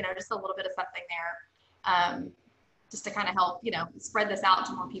be, just a little bit of something there, just to kind of help, spread this out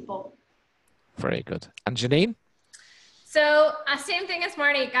to more people. Very good. And Jeanine? So same thing as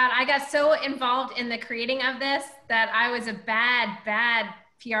Marnie. God, I got so involved in the creating of this that I was a bad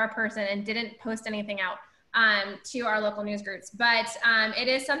PR person and didn't post anything out to our local news groups. But it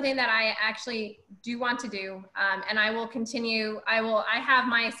is something that I actually do want to do, and I will continue. I have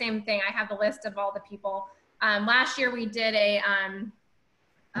my same thing. I have the list of all the people. Last year we did a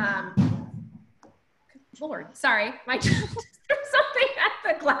Lord, sorry, my child just threw something at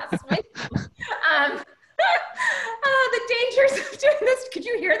the glass window. Oh, the dangers of doing this. Could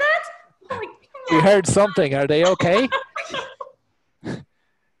you hear that? Oh, We heard something. Are they okay?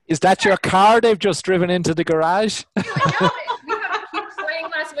 Is that your car they've just driven into the garage? No, we have huge sliding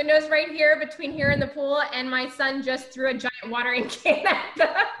glass windows right here between here and the pool, and my son just threw a giant watering can at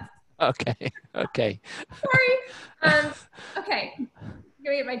them. Okay. Sorry. Okay.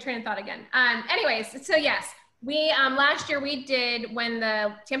 Give me my train of thought again. Anyways, so yes, we last year we did, when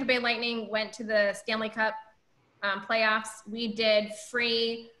the Tampa Bay Lightning went to the Stanley Cup playoffs, we did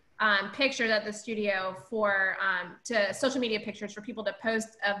free pictures at the studio for to social media pictures for people to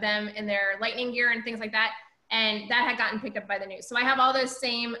post of them in their Lightning gear and things like that, and that had gotten picked up by the news. So I have all those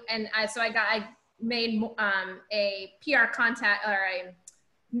same, and I made a PR contact or a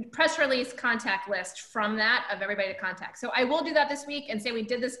press release contact list from that of everybody to contact. So I will do that this week and say we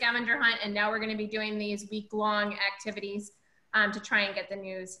did the scavenger hunt, and now we're going to be doing these week-long activities to try and get the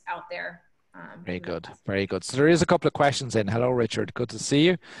news out there. Very good. So there is a couple of questions in. Hello, Richard. Good to see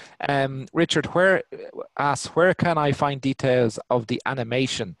you. Richard, where can I find details of the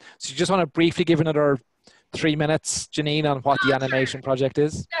animation? So you just want to briefly give another 3 minutes, Jeanine, on what the animation project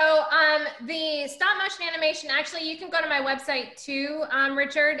is? So the stop motion animation, actually, you can go to my website too,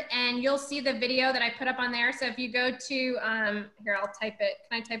 Richard, and you'll see the video that I put up on there. So if you go to, here, I'll type it.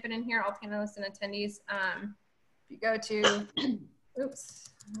 Can I type it in here? All panelists and attendees. If you go to, oops.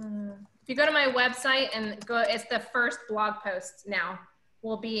 If you go to my website and go, it's the first blog post now,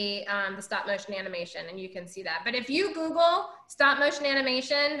 will be the stop motion animation, and you can see that. But if you Google stop motion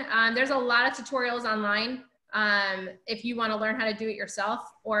animation, there's a lot of tutorials online if you want to learn how to do it yourself,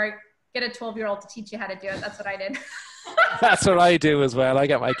 or get a 12-year-old to teach you how to do it. That's what I did. That's what I do as well. I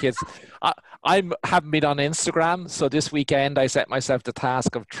get my kids. I haven't been on Instagram, so this weekend I set myself the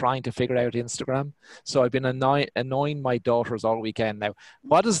task of trying to figure out Instagram. So I've been annoying my daughters all weekend now.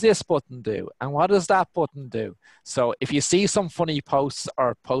 What does this button do? And what does that button do? So if you see some funny posts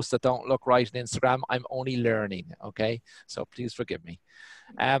or posts that don't look right on Instagram, I'm only learning, okay? So please forgive me.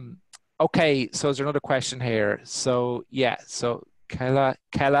 Okay, so is there another question here? So yeah, so Kayla,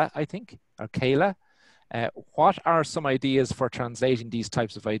 I think, or Kayla. What are some ideas for translating these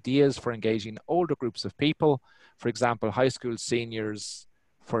types of ideas for engaging older groups of people? For example, high school seniors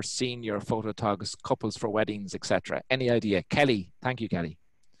for senior phototogs, couples for weddings, etc. Any idea? Kelly, thank you, Kelly.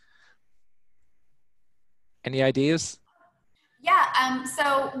 Any ideas? Yeah,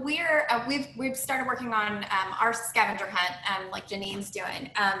 so we've started working on our scavenger hunt, like Jeanine's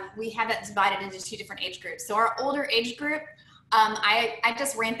doing. We have it divided into 2 different age groups. So our older age group, I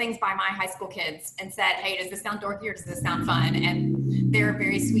just ran things by my high school kids and said, hey, does this sound dorky or does this sound fun? And they're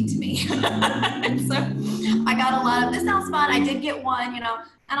very sweet to me. And so I got a lot of, this sounds fun. I did get one, I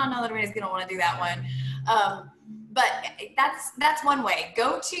don't know that everybody's going to want to do that one. But that's one way.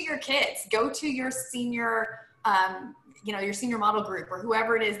 Go to your kids, go to your senior, your senior model group or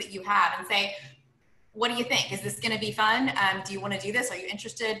whoever it is that you have and say, what do you think? Is this going to be fun? Do you want to do this? Are you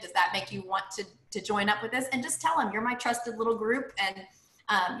interested? Does that make you want to join up with this? And just tell them you're my trusted little group, and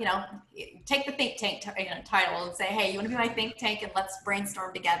take the think tank title and say, hey, you want to be my think tank, and let's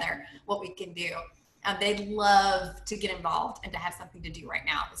brainstorm together what we can do. They'd love to get involved and to have something to do right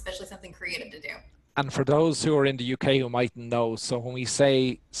now, especially something creative to do. And for those who are in the UK who mightn't know, so when we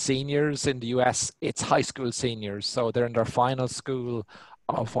say seniors in the US, it's high school seniors. So they're in their final school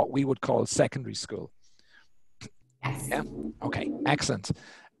of what we would call secondary school. Yes. Yeah. Okay, excellent.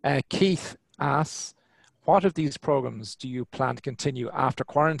 Keith asks, what of these programs do you plan to continue after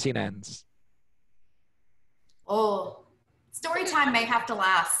quarantine ends? Oh, story time may have to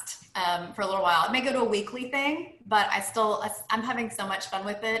last for a little while. It may go to a weekly thing, but I'm having so much fun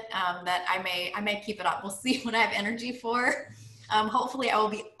with it that I may keep it up. We'll see what I have energy for. Hopefully I will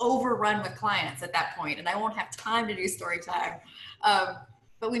be overrun with clients at that point and I won't have time to do story time.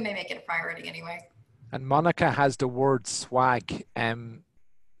 But we may make it a priority anyway. And Monica has the word swag.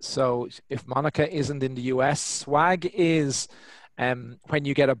 So if Monica isn't in the US, swag is when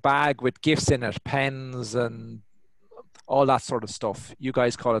you get a bag with gifts in it, pens and all that sort of stuff. You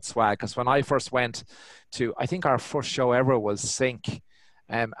guys call it swag. Because when I first went to, I think our first show ever was Sync.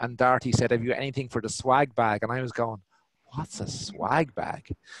 And Darty said, have you anything for the swag bag? And I was going, What's a swag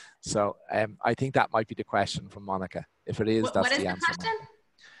bag? So I think that might be the question from Monica. If it is, that's What is the the answer.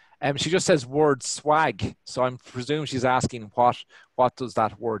 question? She just says word swag. So I'm presuming she's asking what does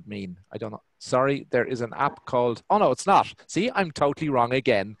that word mean? I don't know. Sorry, there is an app called, oh no, it's not. See, I'm totally wrong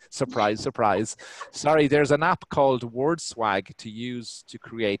again. Surprise, surprise. Sorry, there's an app called Word Swag to use to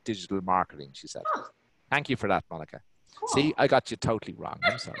create digital marketing, she said. Oh. Thank you for that, Monica. Cool. See, I got you totally wrong.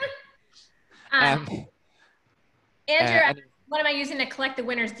 I'm sorry. Andrew, what am I using to collect the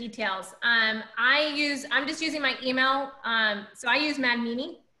winner's details? I'm just using my email. So I use Mad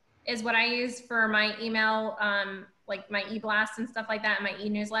Mimi is what I use for my email, like my e-blasts and stuff like that, and my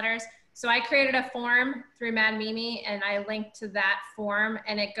e-newsletters. So I created a form through Mad Mimi, and I linked to that form,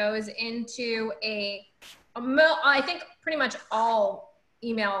 and it goes into I think pretty much all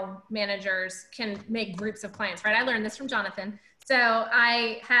email managers can make groups of clients, right? I learned this from Jonathan. So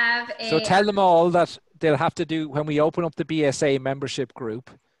I have So tell them all that they'll have to do, when we open up the BSA membership group,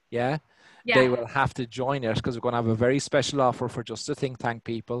 yeah. They will have to join it because we're going to have a very special offer for just the think tank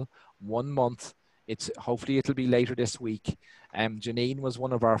people. 1 month. Hopefully it'll be later this week. Jeanine was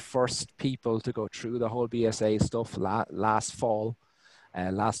one of our first people to go through the whole BSA stuff last fall,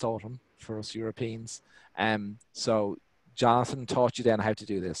 last autumn for us Europeans. So Jonathan taught you then how to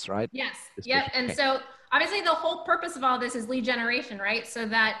do this, right? Yes. Yep. And so obviously the whole purpose of all this is lead generation, right? So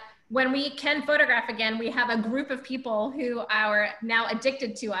that when we can photograph again, we have a group of people who are now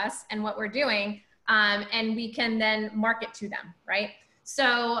addicted to us and what we're doing, and we can then market to them, right?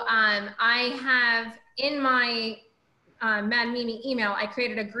 So I have in my Mad Mimi email, I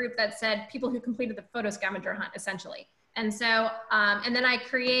created a group that said people who completed the photo scavenger hunt, essentially. And so, and then I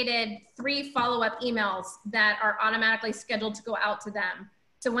created 3 follow-up emails that are automatically scheduled to go out to them.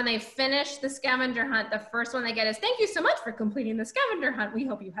 So when they finish the scavenger hunt, the first one they get is, thank you so much for completing the scavenger hunt. We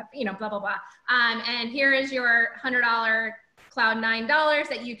hope you have, blah, blah, blah. And here is your $100 Cloud9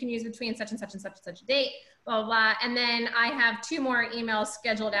 that you can use between such and such and such and such a date, blah, blah, blah. And then I have 2 more emails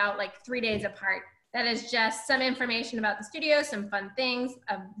scheduled out like 3 days apart. That is just some information about the studio, some fun things,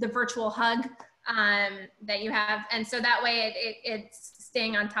 the virtual hug that you have. And so that way it's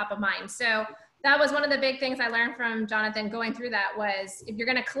staying on top of mind. So that was one of the big things I learned from Jonathan going through that was if you're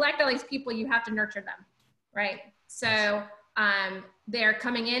going to collect all these people, you have to nurture them, right? So they're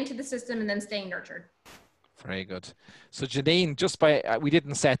coming into the system and then staying nurtured. Very good. So Jeanine, we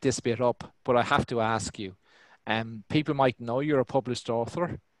didn't set this bit up, but I have to ask you, people might know you're a published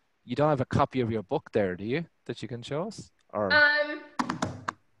author. You don't have a copy of your book there, do you, that you can show us? Or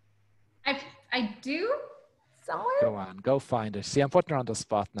I do somewhere. Go on, go find it. See, I'm putting her on the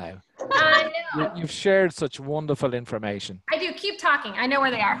spot now. No. You've shared such wonderful information. I do. Keep talking. I know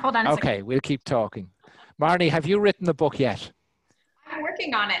where they are. Hold on a second. Okay, we'll keep talking. Marnie, have you written the book yet? I'm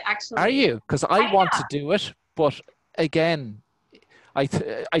working on it, actually. Are you? Because I want to do it, but again, I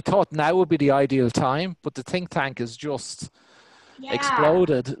thought now would be the ideal time, but the think tank is just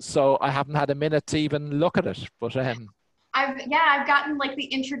exploded, so I haven't had a minute to even look at it. But I've gotten like the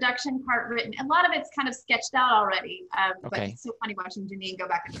introduction part written. A lot of it's kind of sketched out already. But it's so funny watching Jeanine go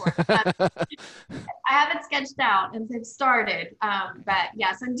back and forth. I have it sketched out and they've started. But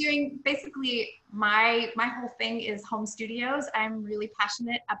yeah, so I'm doing basically my whole thing is home studios. I'm really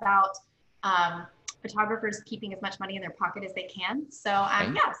passionate about photographers keeping as much money in their pocket as they can. So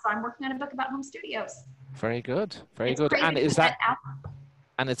so I'm working on a book about home studios. Very good. Very good. And is that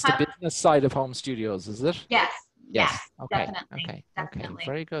it's the business side of home studios, is it? Yes. Yes. Okay. Definitely. Okay.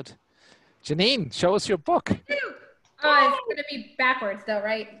 Very good. Jeanine, show us your book. Oh, it's going to be backwards though,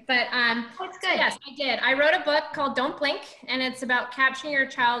 right? But it's good. Yes, I did. I wrote a book called Don't Blink, and it's about capturing your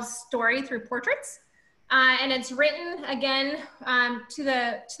child's story through portraits. And it's written again to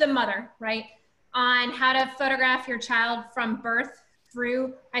the mother, right, on how to photograph your child from birth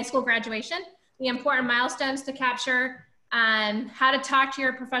through high school graduation, the important milestones to capture, how to talk to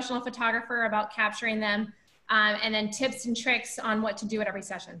your professional photographer about capturing them, and then tips and tricks on what to do at every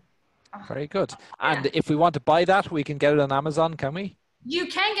session. Very good. And if we want to buy that, we can get it on Amazon, can we? You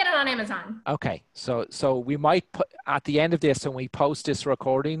can get it on Amazon. Okay. So we might put, at the end of this, when we post this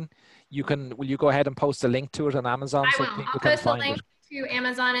recording, will you go ahead and post a link to it on Amazon? I will. I'll post a link to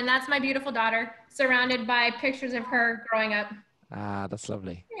Amazon, and that's my beautiful daughter surrounded by pictures of her growing up. Ah, that's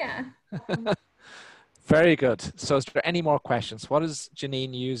lovely. Yeah. Very good. So is there any more questions? What is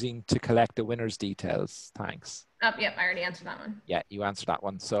Jeanine using to collect the winner's details? Thanks. Oh, yep, I already answered that one. Yeah, you answered that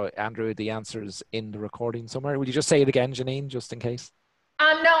one. So Andrew, the answer is in the recording somewhere. Would you just say it again, Jeanine, just in case? No,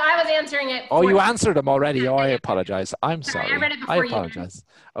 I was answering it. Oh, you answered them already. Oh, I apologize. I'm sorry. I read it before you. I apologize.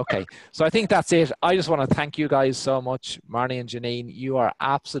 Okay. So I think that's it. I just want to thank you guys so much, Marnie and Jeanine. You are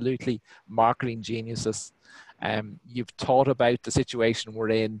absolutely marketing geniuses. You've thought about the situation we're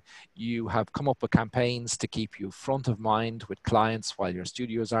in. You have come up with campaigns to keep you front of mind with clients while your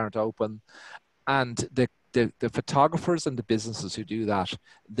studios aren't open. And the photographers and the businesses who do that,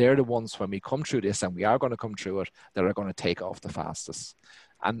 they're the ones, when we come through this, and we are going to come through it, that are going to take off the fastest.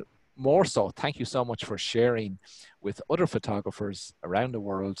 And more so, thank you so much for sharing with other photographers around the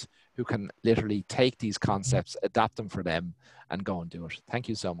world who can literally take these concepts, adapt them for them, and go and do it. Thank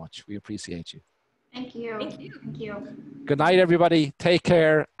you so much. We appreciate you. Thank you. Thank you. Thank you. Good night, everybody. Take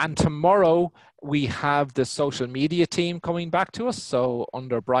care. And tomorrow we have the social media team coming back to us. So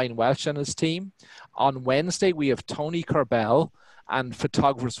under Brian Welsh and his team. On Wednesday, we have Tony Corbell and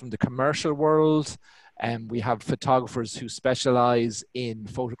photographers from the commercial world. And we have photographers who specialize in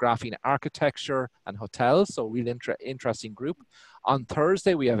photographing architecture and hotels. So a really interesting group. On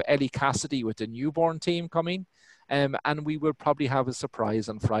Thursday, we have Ellie Cassidy with the newborn team coming. And we will probably have a surprise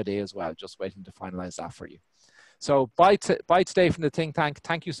on Friday as well. Just waiting to finalize that for you. So bye today from the think tank.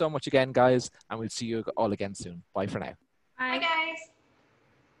 Thank you so much again, guys. And we'll see you all again soon. Bye for now. Bye. Bye, guys.